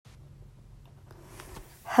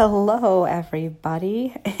Hello,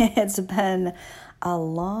 everybody. It's been a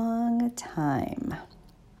long time.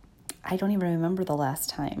 I don't even remember the last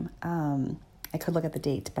time. I could look at the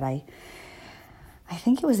date, but I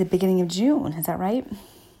think it was the beginning of June. Is that right?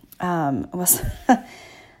 It was.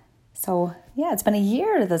 So yeah, it's been a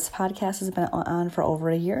year. This podcast has been on for over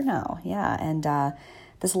a year now. Yeah, and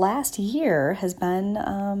this last year has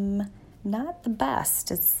been not the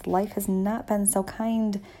best. Life has not been so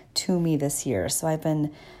kind to me this year. So I've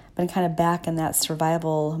been kind of back in that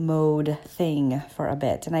survival mode thing for a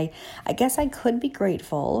bit. And I guess I could be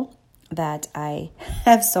grateful that I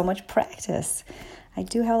have so much practice. I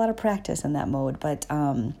do have a lot of practice in that mode, but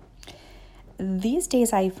these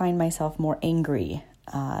days I find myself more angry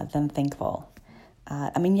than thankful.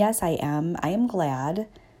 Yes, I am. I am glad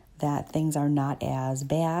that things are not as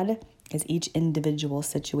bad as each individual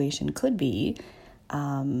situation could be.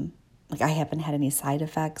 I haven't had any side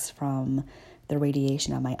effects from the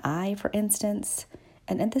radiation on my eye, for instance.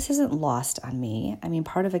 And this isn't lost on me.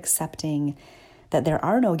 Part of accepting that there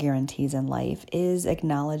are no guarantees in life is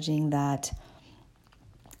acknowledging that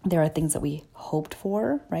there are things that we hoped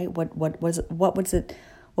for, right? What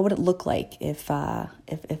would it look like if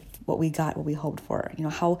what we got, what we hoped for?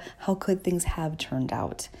 How could things have turned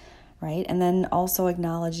out, right? And then also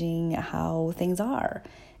acknowledging how things are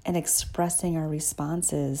and expressing our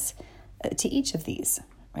responses to each of these,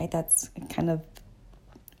 right? That's kind of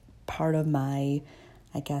part of my,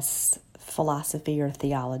 I guess, philosophy or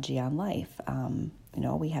theology on life.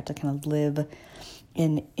 We have to kind of live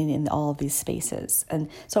in all of these spaces.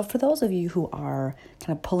 And so for those of you who are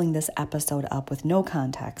kind of pulling this episode up with no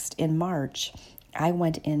context, in March, I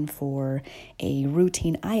went in for a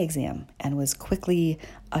routine eye exam and was quickly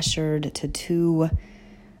ushered to 2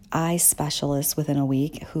 eye specialists within a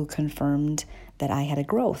week who confirmed that I had a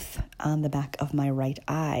growth on the back of my right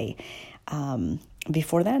eye.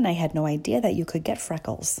 Before then, I had no idea that you could get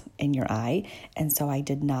freckles in your eye, and so I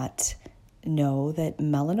did not know that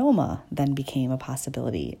melanoma then became a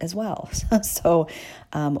possibility as well. So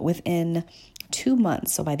within 2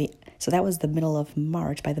 months, so that was the middle of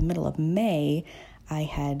March. By the middle of May, I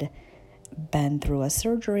had been through a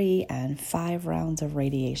surgery and 5 rounds of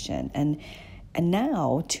radiation. And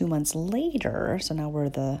now, 2 months later, so now we're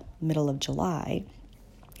the middle of July,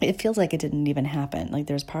 it feels like it didn't even happen. Like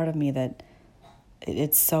there's part of me that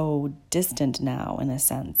it's so distant now in a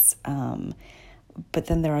sense. But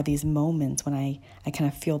then there are these moments when I kind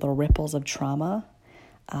of feel the ripples of trauma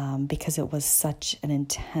because it was such an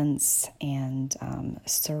intense and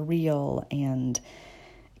surreal and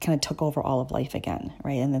kind of took over all of life again,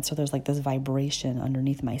 right? And then so there's like this vibration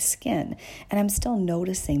underneath my skin. And I'm still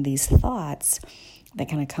noticing these thoughts that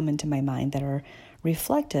kind of come into my mind that are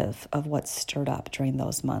reflective of what stirred up during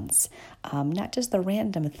those months. Not just the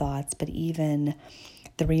random thoughts, but even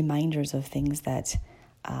the reminders of things that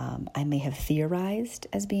I may have theorized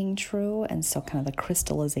as being true. And so kind of the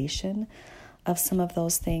crystallization of some of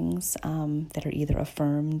those things that are either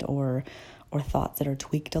affirmed or thoughts that are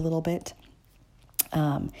tweaked a little bit.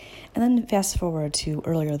 And then fast forward to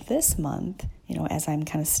earlier this month, as I'm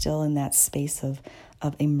kind of still in that space of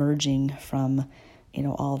emerging from,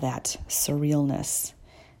 all that surrealness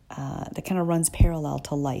that kind of runs parallel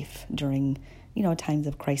to life during, times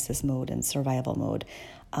of crisis mode and survival mode.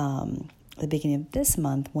 At the beginning of this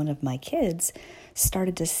month, one of my kids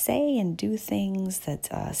started to say and do things that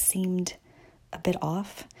seemed a bit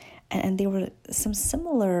off, and there were some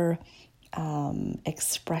similar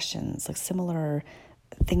expressions, like similar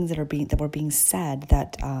things that were being said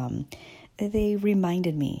that they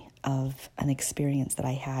reminded me of an experience that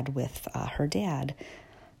I had with her dad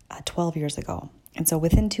 12 years ago. And so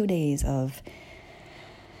within 2 days of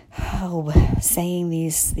saying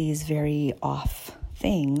these very off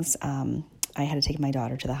things, I had to take my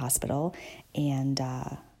daughter to the hospital, and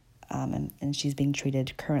she's being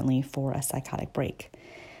treated currently for a psychotic break.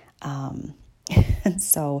 And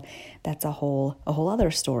so that's a whole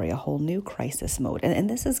other story, a whole new crisis mode. And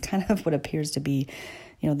this is kind of what appears to be,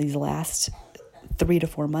 these last 3 to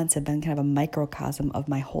 4 months have been kind of a microcosm of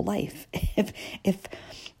my whole life.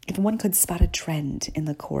 If one could spot a trend in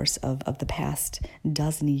the course of the past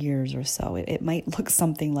dozen years or so, it might look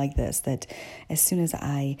something like this, that as soon as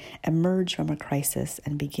I emerge from a crisis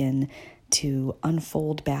and begin to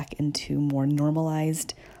unfold back into more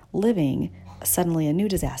normalized living, suddenly a new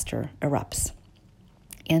disaster erupts.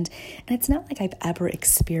 And it's not like I've ever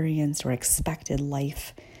experienced or expected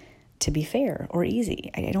life to be fair or easy.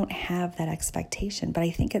 I don't have that expectation, but I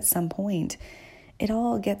think at some point it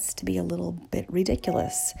all gets to be a little bit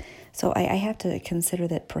ridiculous. So I have to consider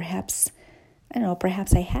that perhaps I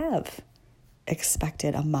have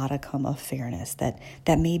expected a modicum of fairness, that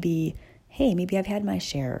maybe, hey, maybe I've had my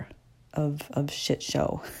share of shit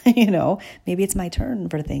show, maybe it's my turn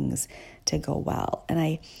for things to go well. And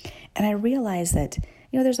I realized that,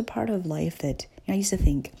 there's a part of life that, I used to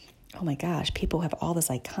think, oh my gosh, people have all this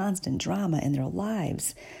like constant drama in their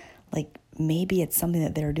lives. Like maybe it's something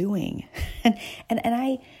that they're doing. and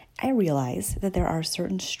I realize that there are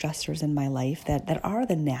certain stressors in my life that are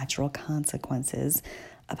the natural consequences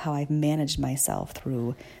of how I've managed myself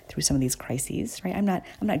through some of these crises, right? I'm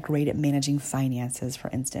not great at managing finances, for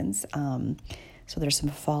instance. So there's some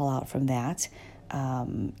fallout from that.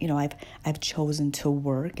 I've chosen to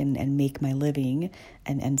work and make my living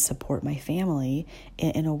and support my family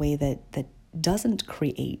in a way that doesn't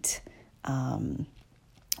create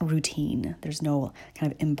routine. There's no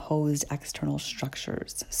kind of imposed external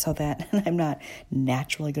structures, so that I'm not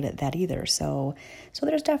naturally good at that either. So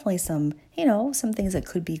there's definitely some things that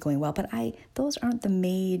could be going well, but those aren't the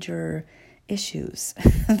major issues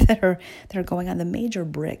that are going on. The major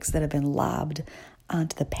bricks that have been lobbed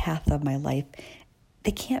onto the path of my life,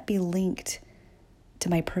 they can't be linked to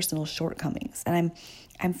my personal shortcomings. And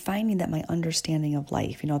I'm finding that my understanding of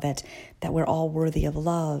life, that we're all worthy of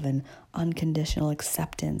love and unconditional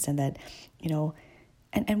acceptance, and that,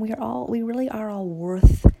 and we really are all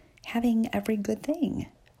worth having every good thing.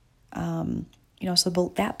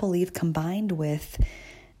 So that belief combined with,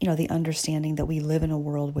 the understanding that we live in a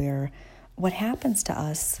world where what happens to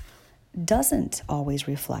us doesn't always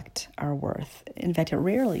reflect our worth. In fact, it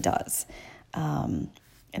rarely does. And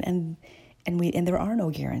there are no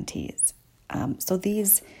guarantees. So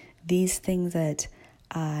these things that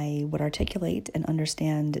I would articulate and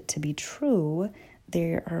understand to be true,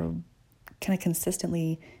 they are kind of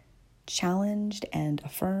consistently challenged and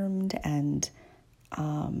affirmed, and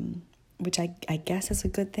which I guess is a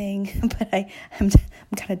good thing. But I'm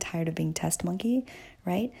kind of tired of being test monkey,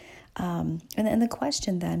 right? And the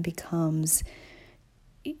question then becomes,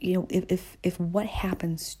 if what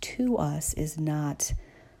happens to us is not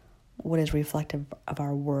what is reflective of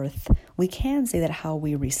our worth, we can say that how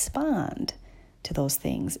we respond to those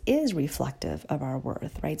things is reflective of our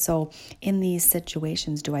worth, right? So in these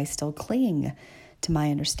situations, do I still cling to my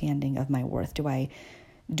understanding of my worth? Do I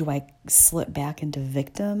slip back into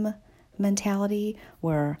victim mentality,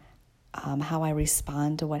 where how I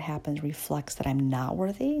respond to what happens reflects that I'm not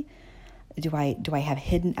worthy? Do I have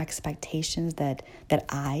hidden expectations that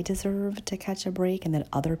I deserve to catch a break, and that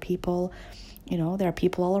other people, there are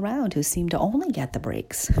people all around who seem to only get the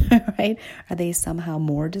breaks, right? Are they somehow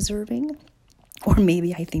more deserving? Or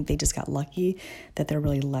maybe I think they just got lucky that they're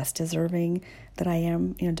really less deserving than I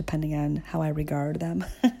am, depending on how I regard them,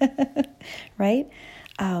 right?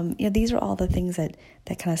 These are all the things that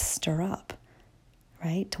kind of stir up,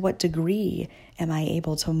 right? To what degree am I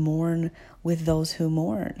able to mourn with those who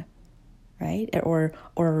mourn, right? Or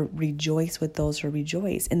rejoice with those who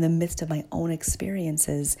rejoice in the midst of my own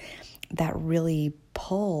experiences that really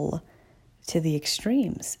pull to the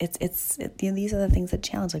extremes. These are the things that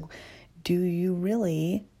challenge. Like, do you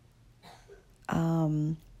really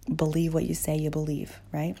believe what you say you believe,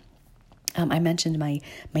 right? I mentioned my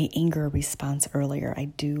anger response earlier. I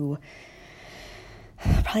do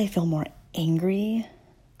probably feel more angry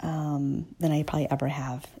than I probably ever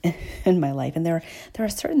have in my life. And there are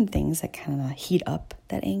certain things that kind of heat up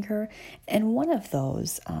that anger. And one of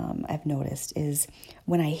those I've noticed is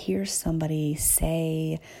when I hear somebody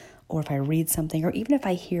say, or if I read something, or even if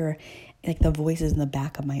I hear like the voices in the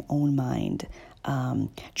back of my own mind,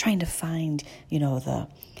 trying to find,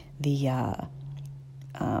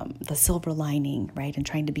 the silver lining, right? And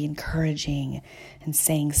trying to be encouraging and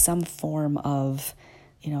saying some form of,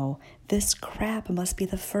 this crap must be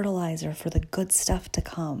the fertilizer for the good stuff to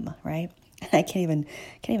come, right? And I can't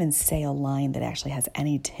even say a line that actually has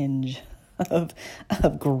any tinge of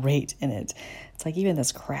great in it. It's like, even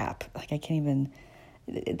this crap, like I can't even,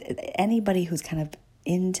 anybody who's kind of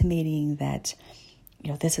intimating that,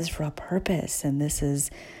 this is for a purpose, and this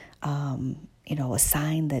is, a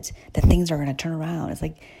sign that things are going to turn around. It's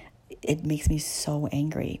like, it makes me so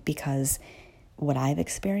angry, because what I've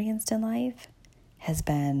experienced in life has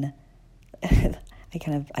been,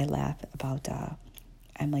 I laugh about,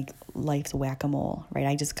 I'm like life's whack-a-mole, right?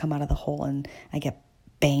 I just come out of the hole and I get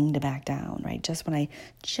banged back down, right? Just when I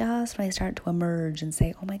start to emerge and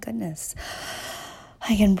say, oh my goodness,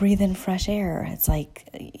 I can breathe in fresh air. It's like,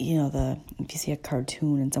 if you see a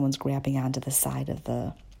cartoon and someone's grabbing onto the side of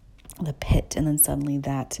the pit, and then suddenly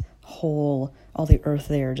that hole, all the earth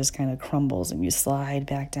there just kind of crumbles and you slide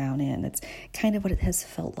back down in. It's kind of what it has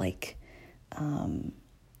felt like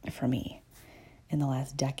for me in the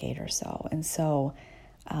last decade or so. And so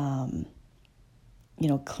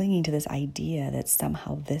clinging to this idea that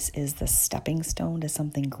somehow this is the stepping stone to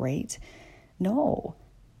something great. No,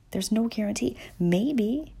 there's no guarantee.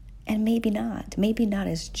 Maybe, and maybe not. Maybe not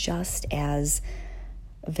is just as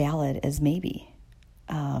valid as maybe.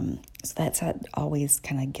 So that always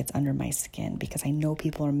kind of gets under my skin, because I know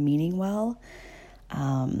people are meaning well,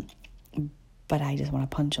 but I just want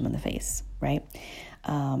to punch them in the face, right?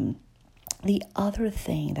 The other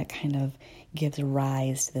thing that kind of gives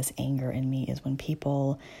rise to this anger in me is when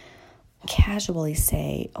people casually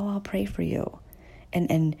say, "Oh, I'll pray for you."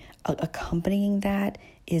 And accompanying that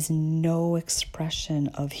is no expression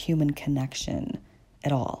of human connection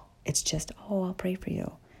at all. It's just, "Oh, I'll pray for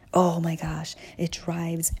you." Oh my gosh, it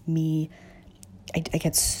drives me, I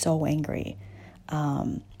get so angry.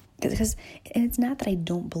 Because and it's not that I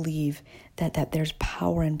don't believe that there's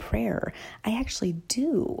power in prayer. I actually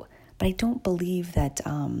do, but I don't believe that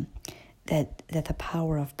that the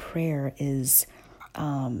power of prayer is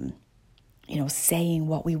saying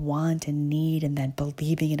what we want and need and then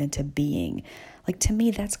believing it into being. Like, to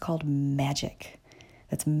me, that's called magic.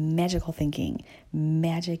 That's magical thinking,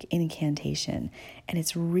 magic incantation, and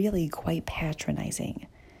it's really quite patronizing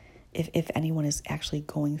if anyone is actually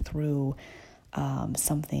going through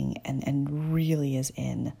something and really is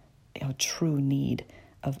in true need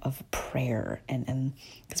of prayer. And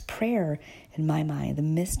because prayer, in my mind, the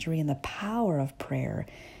mystery and the power of prayer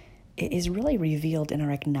is really revealed in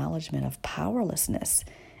our acknowledgement of powerlessness.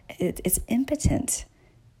 It's impotent.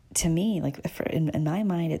 To me, in my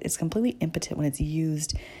mind, it's completely impotent when it's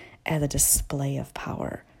used as a display of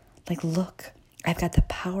power. Like, look, I've got the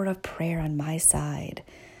power of prayer on my side.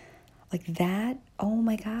 Like that, oh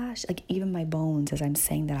my gosh, like even my bones as I'm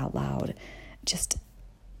saying that out loud, just,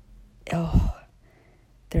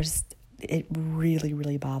 it really,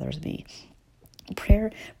 really bothers me.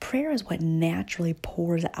 Prayer is what naturally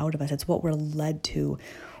pours out of us. It's what we're led to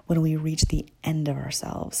when we reach the end of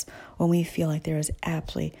ourselves, when we feel like there is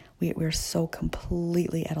we're so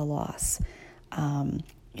completely at a loss.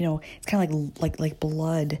 It's kind of like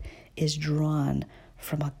blood is drawn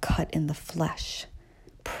from a cut in the flesh.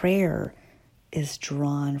 Prayer is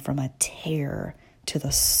drawn from a tear to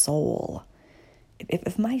the soul.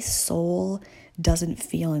 If my soul doesn't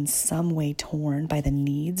feel in some way torn by the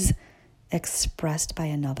needs expressed by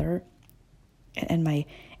another, and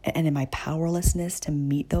in my powerlessness to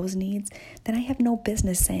meet those needs, then I have no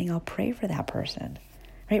business saying I'll pray for that person,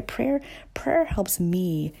 right? Prayer helps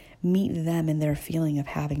me meet them in their feeling of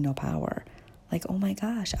having no power. Like, oh my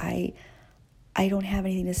gosh, I don't have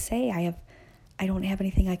anything to say. I don't have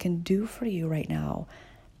anything I can do for you right now.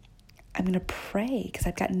 I'm going to pray because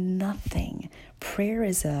I've got nothing. Prayer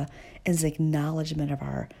is an acknowledgement of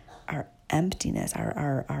our emptiness,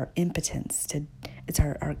 our impotence. It's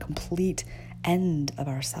our complete end of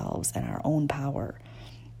ourselves and our own power.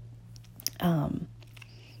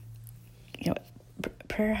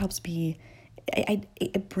 Prayer helps me.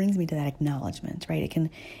 It brings me to that acknowledgement, right?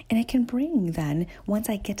 It can bring then, once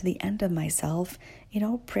I get to the end of myself,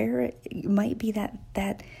 prayer might be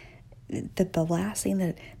that the last thing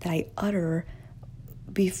that I utter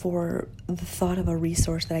before the thought of a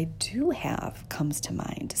resource that I do have comes to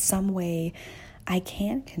mind. Some way I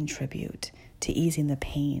can contribute to easing the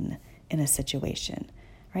pain in a situation,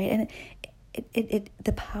 right? And it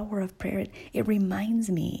the power of prayer, it reminds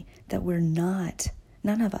me that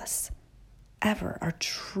none of us ever are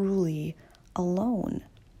truly alone,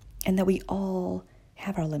 and that we all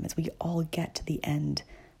have our limits. We all get to the end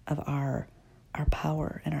of our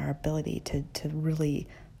power and our ability to really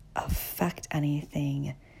affect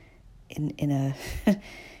anything in a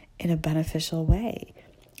in a beneficial way.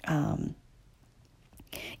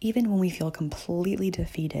 Even when we feel completely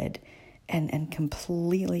defeated and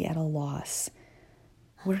completely at a loss,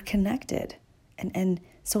 we're connected. And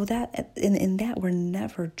so that in that we're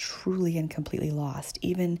never truly and completely lost,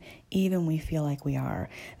 even we feel like we are.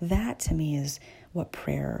 That to me is what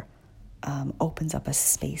prayer opens up a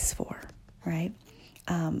space for, right?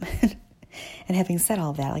 And having said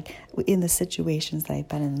all that, like in the situations that I've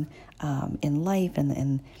been in life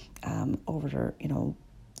and over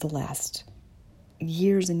the last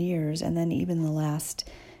years and years, and then even the last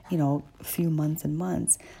few months and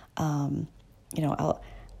months, I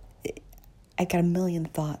got a million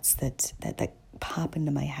thoughts that pop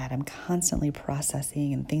into my head. I'm constantly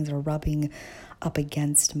processing, and things are rubbing up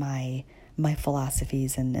against my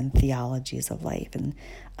philosophies and theologies of life, and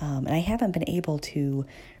I haven't been able to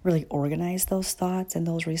really organize those thoughts and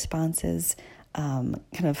those responses kind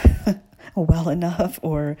of well enough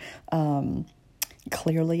or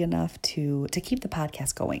clearly enough to keep the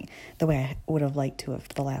podcast going the way I would have liked to have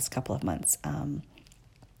the last couple of months.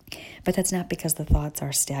 But that's not because the thoughts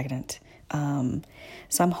are stagnant.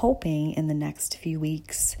 So I'm hoping in the next few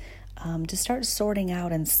weeks to start sorting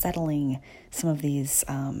out and settling some of these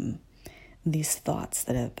thoughts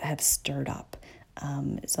that have stirred up,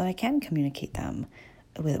 so that I can communicate them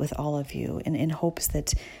with all of you, in hopes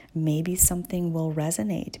that maybe something will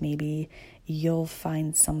resonate. Maybe you'll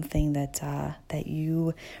find something that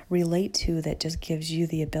you relate to, that just gives you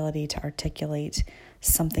the ability to articulate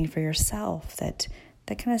something for yourself that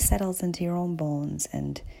kind of settles into your own bones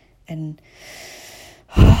and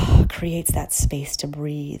creates that space to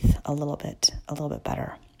breathe a little bit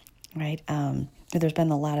better, right? There's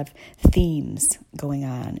been a lot of themes going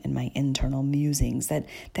on in my internal musings that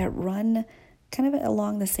run kind of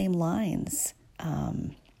along the same lines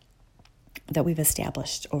that we've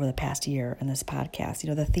established over the past year in this podcast.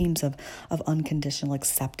 The themes of unconditional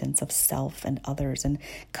acceptance of self and others, and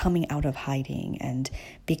coming out of hiding and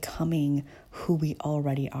becoming who we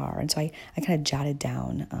already are. And so I kind of jotted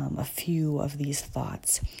down a few of these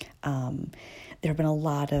thoughts. There have been a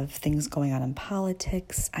lot of things going on in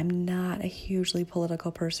politics. I'm not a hugely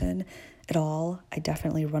political person at all. I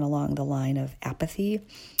definitely run along the line of apathy.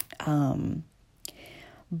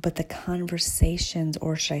 But the conversations,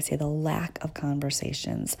 or should I say the lack of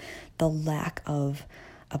conversations, the lack of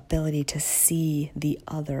ability to see the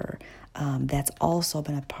other, that's also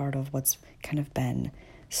been a part of what's kind of been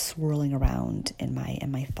swirling around in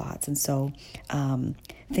my thoughts. And so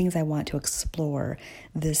things I want to explore,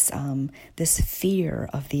 this fear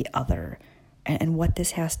of the other, and what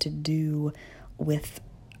this has to do with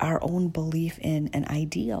our own belief in an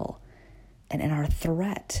ideal and our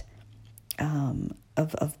threat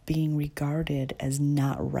of being regarded as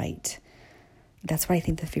not right. That's what I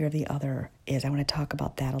think the fear of the other is. I want to talk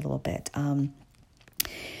about that a little bit.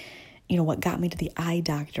 What got me to the eye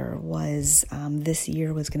doctor was this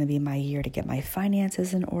year was going to be my year to get my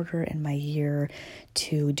finances in order, and my year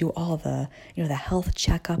to do all the health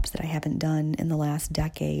checkups that I haven't done in the last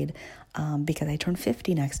decade, because I turn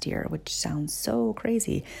 50 next year, which sounds so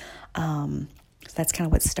crazy. So that's kind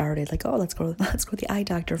of what started, like, oh, let's go to the eye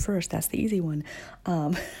doctor first. That's the easy one.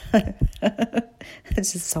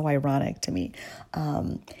 It's just so ironic to me.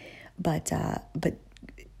 But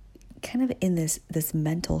kind of in this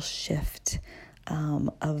mental shift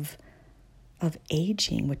of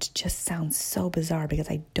aging, which just sounds so bizarre because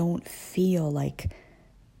I don't feel like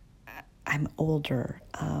I'm older,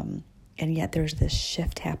 and yet there's this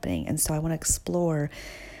shift happening. And so I want to explore,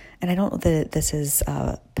 and I don't know that this is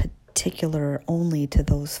particular only to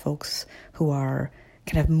those folks who are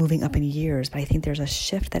kind of moving up in years, but I think there's a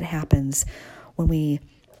shift that happens when we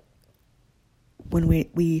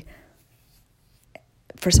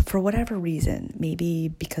for whatever reason, maybe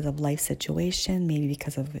because of life situation, maybe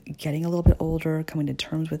because of getting a little bit older, coming to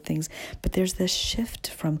terms with things, but there's this shift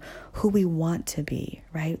from who we want to be,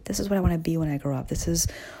 right? This is what I want to be when I grow up. This is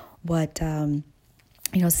what,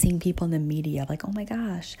 seeing people in the media, like, oh my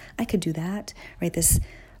gosh, I could do that, right? This,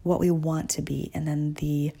 what we want to be, and then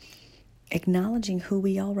the acknowledging who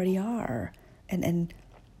we already are. And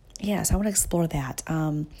yes, I want to explore that. I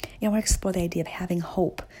want to explore the idea of having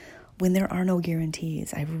hope when there are no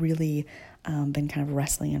guarantees. I've really been kind of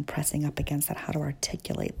wrestling and pressing up against that, how to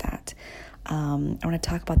articulate that. I want to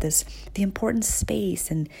talk about the important space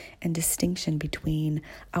and distinction between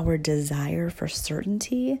our desire for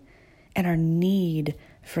certainty and our need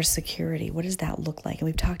for security. What does that look like? And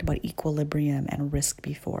we've talked about equilibrium and risk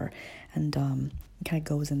before, and it kind of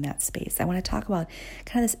goes in that space. I want to talk about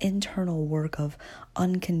kind of this internal work of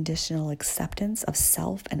unconditional acceptance of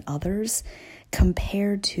self and others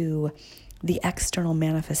compared to the external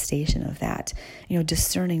manifestation of that.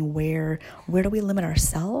 Discerning where do we limit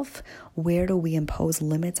ourselves? Where do we impose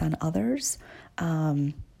limits on others?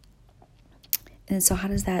 And so how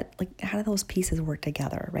do those pieces work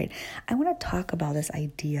together, right? I want to talk about this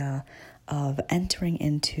idea of entering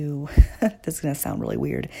into, this is going to sound really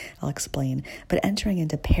weird, I'll explain, but entering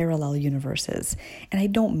into parallel universes. And I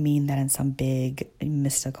don't mean that in some big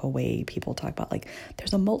mystical way. People talk about like,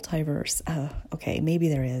 there's a multiverse. Okay, maybe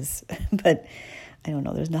there is, but I don't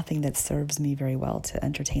know. There's nothing that serves me very well to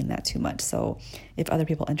entertain that too much. So if other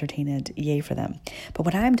people entertain it, yay for them. But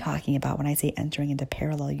what I'm talking about when I say entering into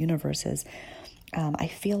parallel universes, I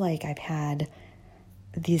feel like I've had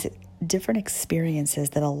these different experiences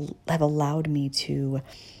that have allowed me to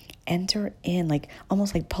enter in, like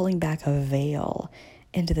almost like pulling back a veil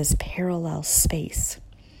into this parallel space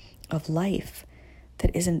of life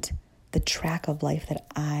that isn't the track of life that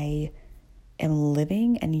I am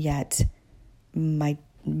living, and yet my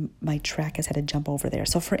track has had to jump over there.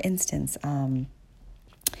 So for instance,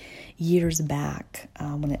 years back,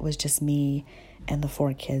 when it was just me and the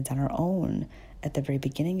 4 kids on our own at the very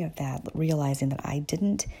beginning of that, realizing that I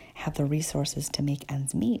didn't have the resources to make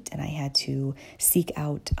ends meet, and I had to seek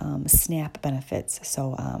out SNAP benefits,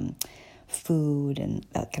 so food and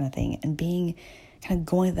that kind of thing, and being kind of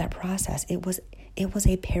going through that process. It was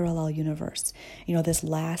a parallel universe. This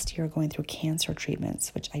last year going through cancer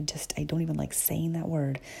treatments, which I don't even like saying that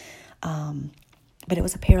word, but it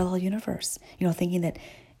was a parallel universe, thinking that,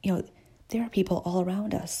 there are people all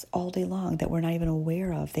around us all day long that we're not even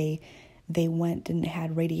aware of. They went and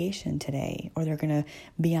had radiation today, or they're going to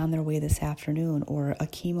be on their way this afternoon, or a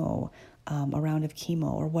round of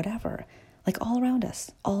chemo, or whatever. Like all around us,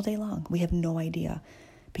 all day long. We have no idea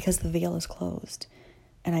because the veil is closed.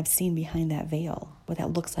 And I've seen behind that veil what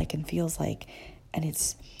that looks like and feels like. And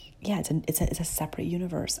it's a separate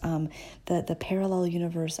universe. The parallel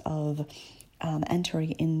universe of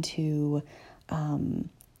entering into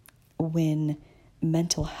when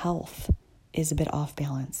mental health is a bit off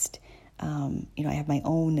balanced. I have my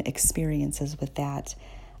own experiences with that,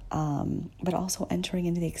 but also entering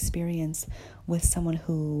into the experience with someone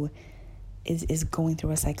who is going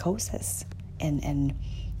through a psychosis and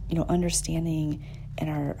understanding and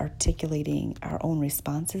articulating our own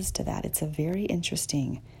responses to that. It's a very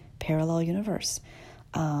interesting parallel universe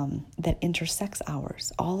that intersects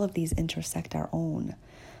ours. All of these intersect our own,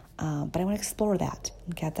 but I want to explore that.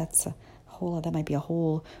 Okay, that might be a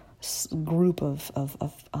whole group of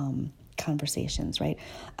conversations, right?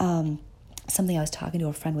 Something I was talking to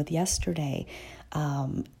a friend with yesterday.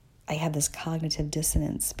 I have this cognitive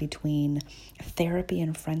dissonance between therapy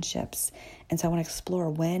and friendships. And so I want to explore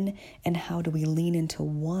when and how do we lean into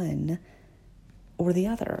one or the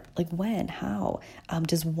other? Like when, how?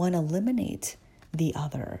 Does one eliminate the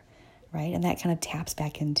other, right? And that kind of taps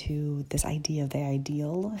back into this idea of the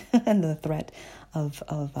ideal and the threat of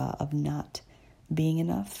not being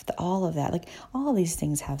enough. All of that, like all of these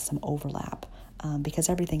things have some overlap because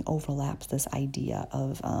everything overlaps this idea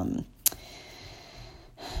of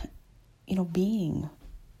being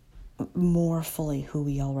more fully who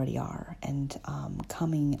we already are, and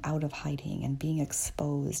coming out of hiding and being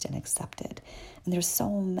exposed and accepted. And there's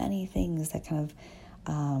so many things that kind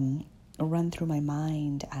of run through my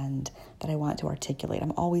mind and that I want to articulate.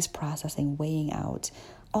 I'm always processing, weighing out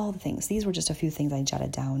all the things. These were just a few things I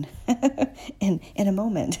jotted down in a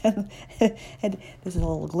moment. And this is a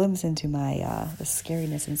little glimpse into my the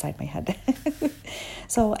scariness inside my head.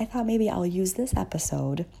 So I thought maybe I'll use this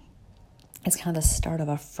episode as kind of the start of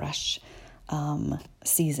a fresh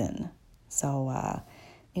season. So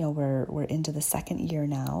we're into the second year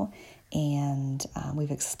now, and we've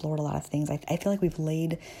explored a lot of things. I feel like we've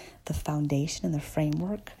laid the foundation and the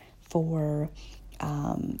framework for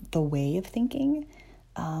the way of thinking.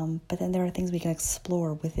 But then there are things we can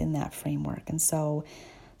explore within that framework. And so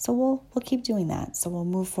we'll keep doing that. So we'll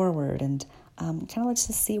move forward and kind of let's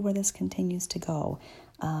just see where this continues to go.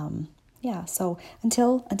 So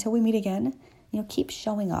until we meet again, keep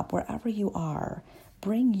showing up wherever you are.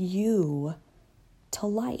 Bring you to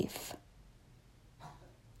life.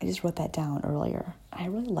 I just wrote that down earlier. I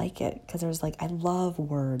really like it because I love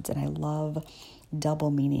words and I love double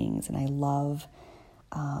meanings and I love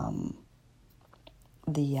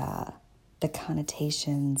the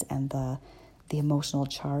connotations and the emotional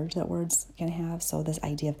charge that words can have. So this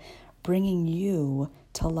idea of bringing you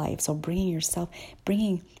to life. So bringing yourself,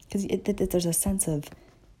 because there's a sense of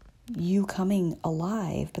you coming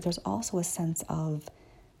alive, but there's also a sense of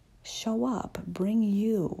show up, bring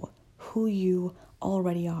you, who you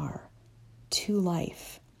already are, to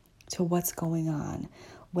life, to what's going on,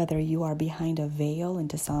 whether you are behind a veil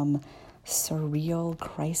into some surreal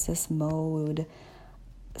crisis mode,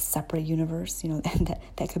 separate universe,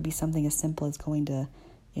 that could be something as simple as going to,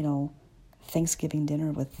 Thanksgiving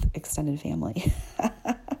dinner with extended family.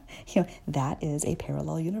 That is a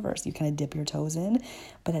parallel universe. You kind of dip your toes in,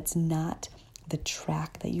 but that's not the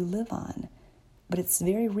track that you live on. But it's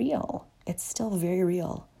very real. It's still very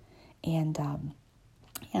real. And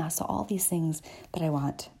so all these things that I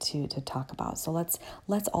want to talk about. So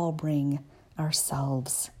let's all bring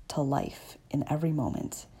ourselves to life in every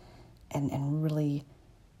moment and really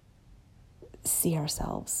see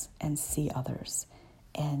ourselves and see others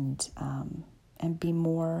and be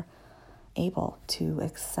more able to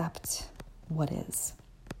accept what is.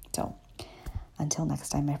 So until next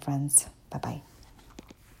time, my friends, bye-bye.